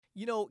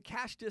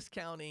Cash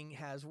discounting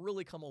has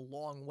really come a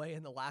long way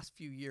in the last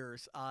few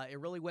years. It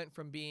really went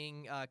from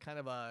being kind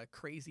of a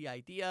crazy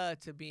idea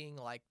to being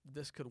like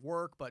this could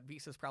work, but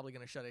Visa's probably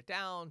going to shut it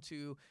down.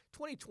 To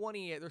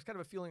 2020, there's kind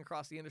of a feeling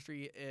across the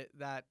industry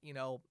that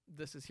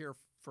this is here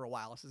for a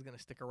while. This is going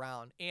to stick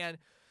around, and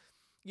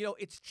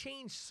it's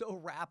changed so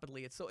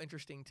rapidly. It's so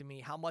interesting to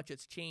me how much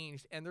it's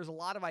changed. And there's a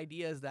lot of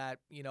ideas that,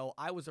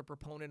 I was a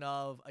proponent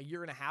of a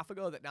year and a half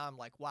ago that now I'm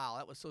like, wow,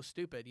 that was so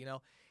stupid.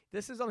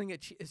 This is something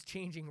that is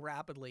changing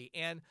rapidly.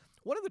 And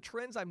one of the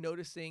trends I'm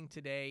noticing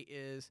today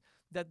is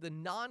that the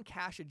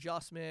non-cash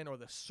adjustment or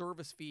the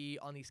service fee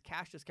on these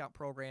cash discount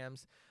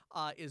programs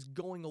is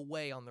going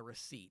away on the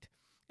receipt.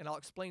 And I'll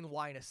explain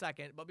why in a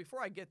second. But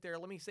before I get there,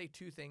 let me say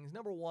two things.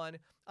 Number one,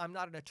 I'm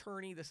not an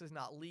attorney. This is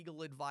not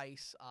legal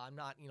advice. I'm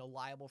not,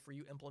 liable for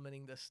you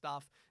implementing this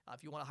stuff.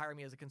 If you want to hire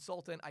me as a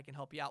consultant, I can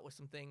help you out with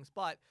some things.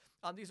 But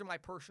these are my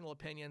personal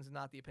opinions,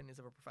 not the opinions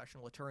of a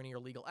professional attorney or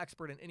legal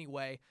expert in any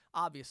way,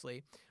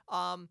 obviously.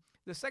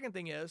 The second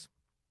thing is,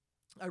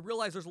 I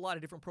realize there's a lot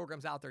of different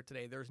programs out there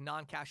today. There's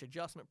non-cash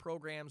adjustment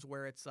programs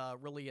where it's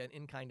really an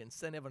in-kind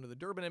incentive under the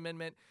Durbin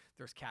Amendment.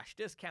 There's cash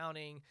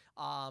discounting.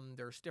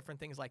 There's different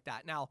things like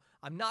that. Now,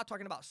 I'm not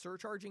talking about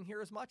surcharging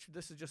here as much.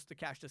 This is just the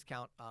cash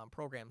discount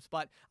programs,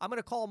 but I'm going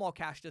to call them all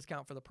cash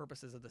discount for the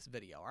purposes of this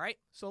video. All right.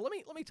 So let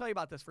me tell you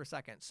about this for a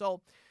second.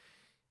 So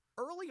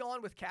early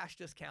on with cash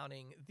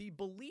discounting, the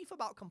belief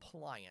about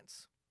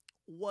compliance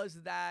was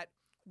that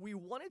we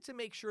wanted to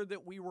make sure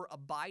that we were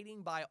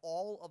abiding by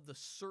all of the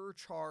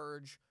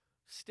surcharge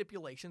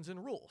stipulations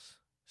and rules.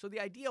 So the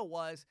idea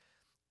was,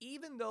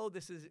 even though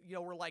this is,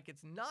 we're like,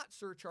 it's not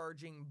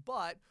surcharging,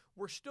 but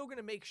we're still going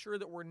to make sure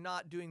that we're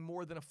not doing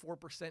more than a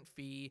 4%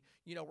 fee.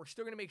 We're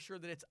still going to make sure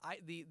that it's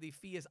the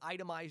fee is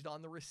itemized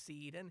on the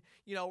receipt, and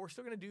we're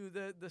still going to do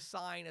the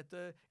sign at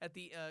the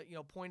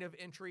point of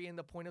entry and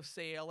the point of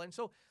sale. And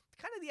so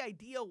kind of the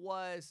idea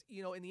was,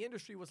 in the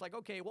industry was like,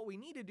 okay, what we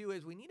need to do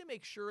is we need to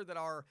make sure that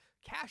our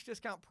cash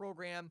discount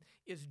program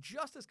is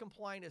just as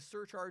compliant as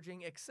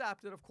surcharging,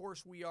 except that, of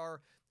course, we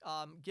are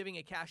giving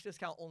a cash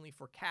discount only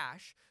for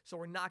cash. So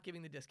we're not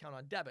giving the discount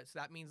on debit. So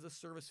that means the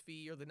service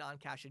fee or the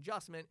non-cash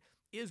adjustment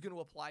is going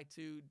to apply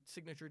to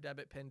signature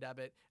debit, PIN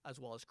debit, as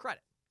well as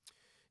credit.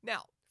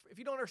 Now, if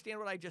you don't understand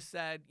what I just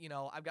said,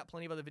 I've got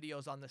plenty of other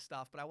videos on this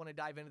stuff, but I want to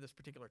dive into this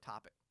particular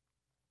topic.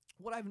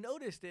 What I've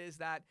noticed is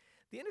that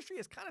the industry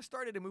has kind of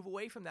started to move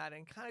away from that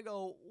and kind of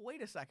go,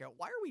 wait a second,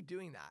 why are we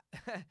doing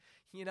that?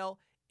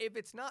 If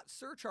it's not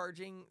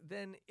surcharging,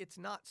 then it's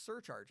not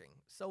surcharging.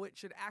 So it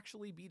should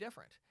actually be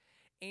different.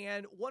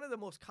 And one of the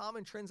most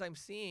common trends I'm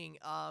seeing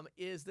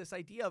is this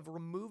idea of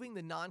removing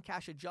the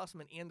non-cash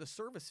adjustment and the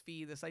service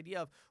fee, this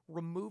idea of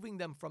removing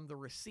them from the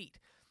receipt.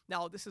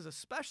 Now, this is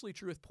especially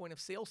true with point of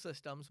sale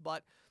systems,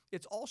 but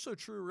it's also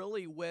true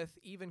really with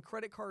even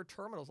credit card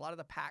terminals, a lot of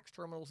the PAX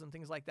terminals and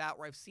things like that,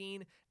 where I've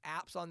seen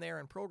apps on there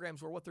and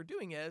programs where what they're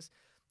doing is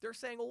they're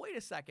saying, well, wait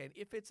a second,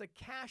 if it's a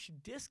cash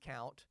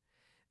discount,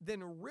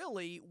 then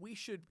really we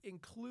should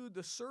include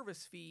the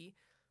service fee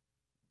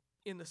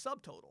in the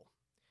subtotal.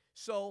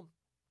 So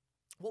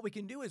what we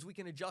can do is we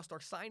can adjust our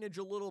signage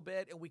a little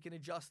bit, and we can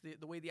adjust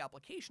the way the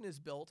application is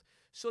built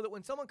so that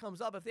when someone comes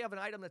up, if they have an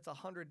item that's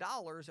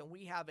 $100 and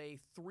we have a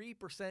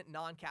 3%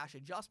 non-cash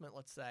adjustment,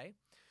 let's say,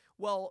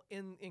 well,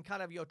 in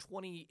kind of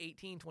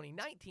 2018,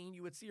 2019,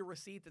 you would see a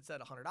receipt that said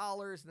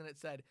 $100, and then it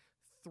said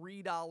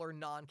 $3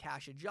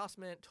 non-cash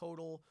adjustment,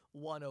 total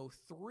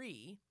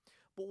 $103.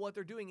 But what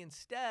they're doing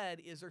instead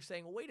is they're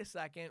saying, well, wait a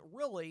second,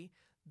 really,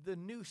 the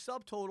new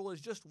subtotal is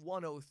just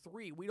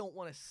 103. We don't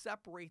want to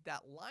separate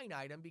that line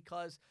item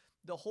because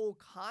the whole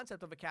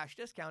concept of a cash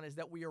discount is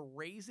that we are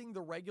raising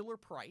the regular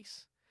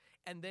price,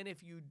 and then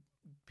if you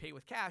pay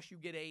with cash, you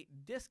get a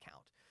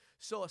discount.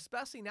 So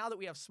especially now that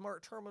we have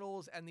smart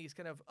terminals and these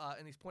kind of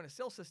and these point of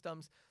sale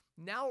systems,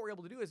 now what we're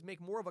able to do is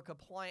make more of a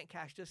compliant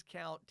cash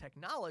discount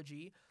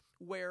technology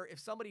where if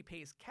somebody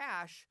pays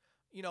cash,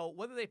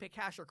 whether they pay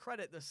cash or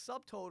credit, the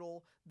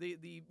subtotal,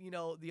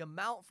 the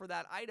amount for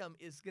that item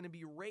is going to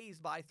be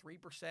raised by 3%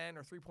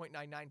 or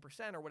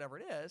 3.99% or whatever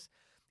it is.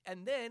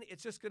 And then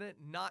it's just going to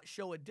not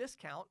show a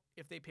discount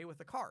if they pay with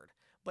a card.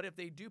 But if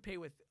they do pay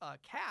with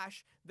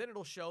cash, then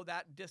it'll show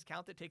that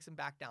discount that takes them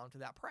back down to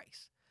that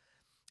price.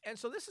 And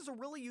so this is a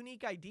really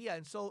unique idea.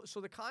 And so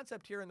the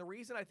concept here, and the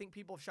reason I think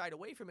people have shied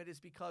away from it is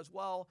because,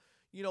 well,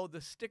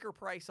 the sticker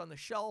price on the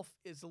shelf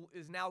is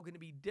now going to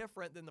be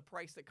different than the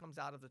price that comes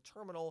out of the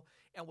terminal.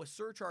 And with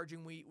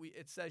surcharging,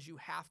 it says you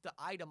have to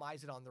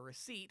itemize it on the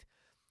receipt,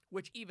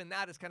 which even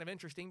that is kind of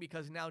interesting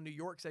because now New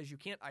York says you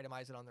can't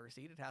itemize it on the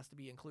receipt. It has to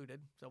be included,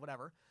 so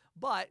whatever.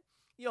 But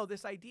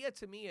this idea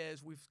to me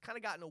is we've kind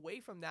of gotten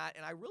away from that,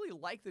 and I really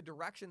like the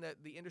direction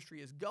that the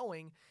industry is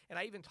going. And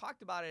I even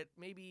talked about it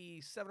maybe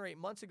 7 or 8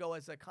 months ago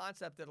as a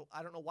concept that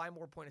I don't know why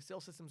more point of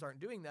sale systems aren't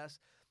doing this,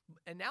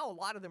 and now a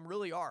lot of them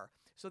really are.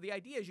 So the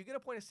idea is you get a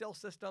point of sale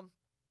system,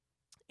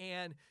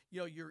 and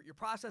you're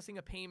processing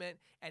a payment,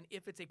 and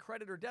if it's a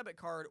credit or debit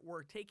card,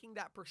 we're taking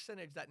that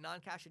percentage, that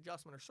non-cash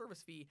adjustment or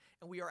service fee,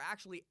 and we are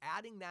actually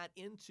adding that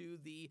into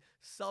the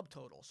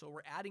subtotal. So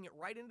we're adding it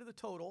right into the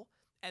total,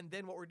 And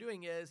then what we're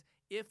doing is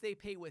if they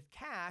pay with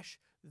cash,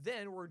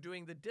 then we're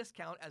doing the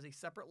discount as a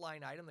separate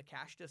line item, the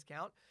cash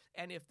discount.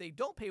 And if they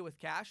don't pay with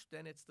cash,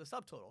 then it's the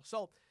subtotal.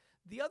 So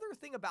the other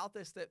thing about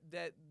this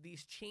that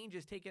these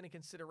changes take into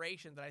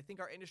consideration that I think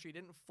our industry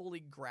didn't fully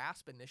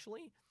grasp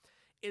initially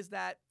is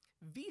that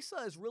Visa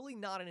is really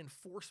not an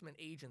enforcement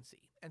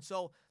agency. And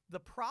so the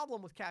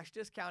problem with cash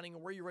discounting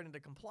and where you run into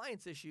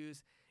compliance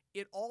issues,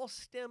 it all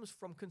stems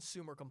from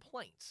consumer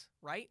complaints,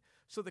 right?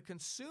 So the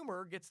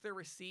consumer gets their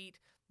receipt,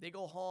 they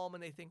go home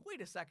and they think,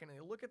 wait a second, and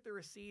they look at the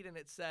receipt and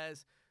it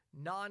says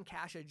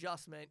non-cash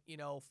adjustment,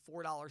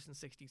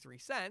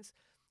 $4.63.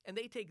 And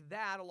they take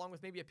that along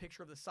with maybe a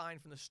picture of the sign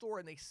from the store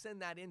and they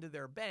send that into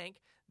their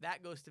bank.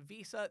 That goes to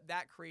Visa.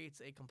 That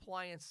creates a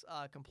compliance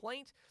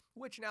complaint,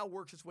 which now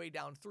works its way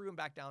down through and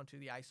back down to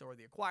the ISO or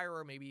the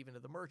acquirer, maybe even to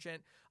the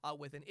merchant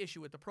with an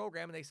issue with the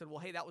program. And they said, well,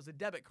 hey, that was a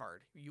debit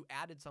card. You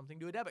added something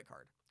to a debit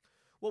card.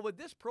 Well, with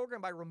this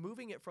program, by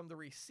removing it from the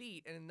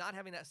receipt and not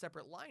having that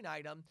separate line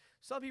item,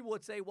 some people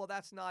would say, well,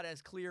 that's not as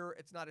clear,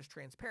 it's not as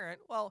transparent.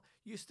 Well,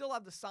 you still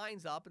have the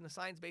signs up, and the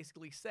signs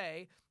basically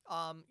say,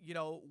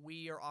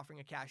 we are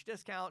offering a cash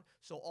discount,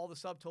 so all the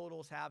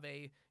subtotals have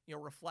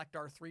reflect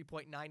our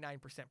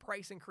 3.99%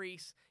 price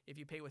increase. If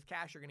you pay with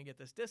cash, you're going to get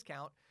this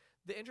discount.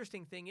 The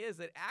interesting thing is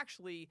that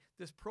actually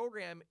this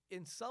program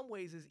in some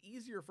ways is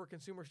easier for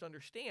consumers to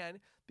understand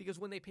because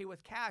when they pay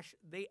with cash,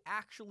 they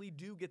actually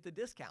do get the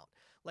discount.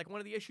 Like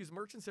one of the issues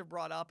merchants have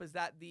brought up is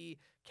that the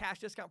cash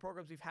discount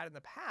programs we've had in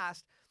the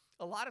past,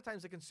 a lot of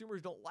times the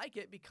consumers don't like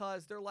it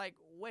because they're like,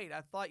 wait,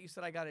 I thought you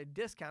said I got a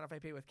discount if I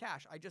pay with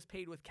cash. I just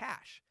paid with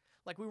cash.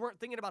 Like we weren't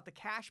thinking about the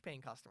cash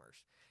paying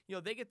customers.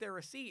 They get their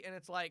receipt and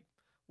it's like,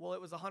 well,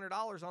 it was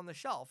 $100 on the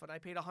shelf and I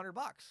paid $100.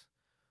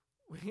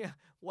 Yeah,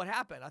 what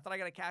happened? I thought I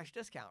got a cash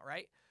discount,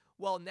 right?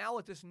 Well, now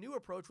with this new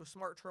approach with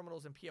smart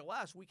terminals and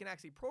POS, we can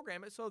actually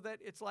program it so that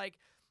it's like,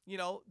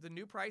 the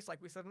new price,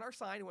 like we said in our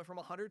sign, went from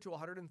 100 to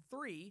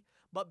 103,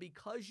 but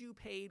because you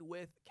paid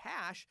with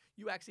cash,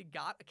 you actually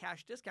got a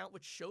cash discount,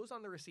 which shows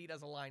on the receipt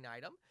as a line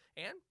item,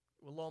 and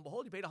well, lo and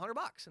behold, you paid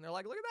 $100, and they're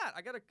like, "Look at that!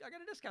 I got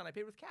a discount. I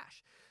paid with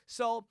cash."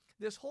 So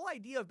this whole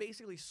idea of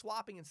basically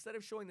swapping, instead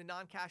of showing the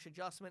non-cash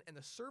adjustment and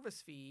the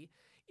service fee,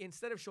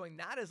 instead of showing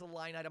that as a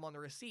line item on the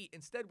receipt,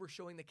 instead we're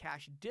showing the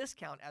cash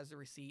discount as the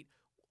receipt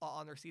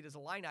on the receipt as a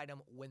line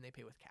item when they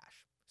pay with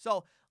cash.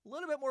 So a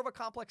little bit more of a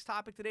complex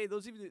topic today.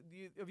 Those of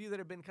you that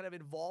have been kind of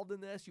involved in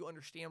this, you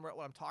understand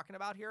what I'm talking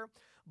about here.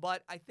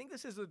 But I think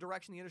this is the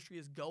direction the industry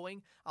is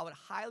going. I would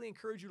highly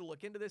encourage you to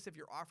look into this if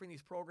you're offering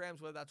these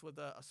programs, whether that's with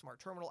a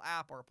smart terminal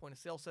app or a point of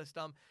sale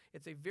system.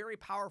 It's a very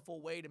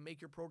powerful way to make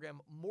your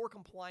program more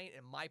compliant,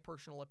 in my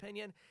personal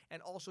opinion,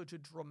 and also to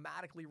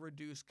dramatically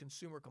reduce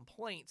consumer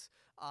complaints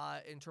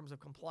in terms of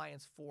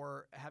compliance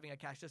for having a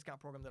cash discount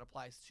program that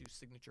applies to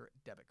signature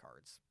debit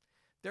cards.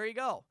 There you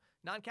go.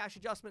 Non-cash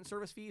adjustment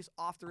service fees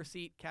off the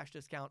receipt, cash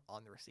discount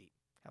on the receipt.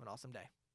 Have an awesome day.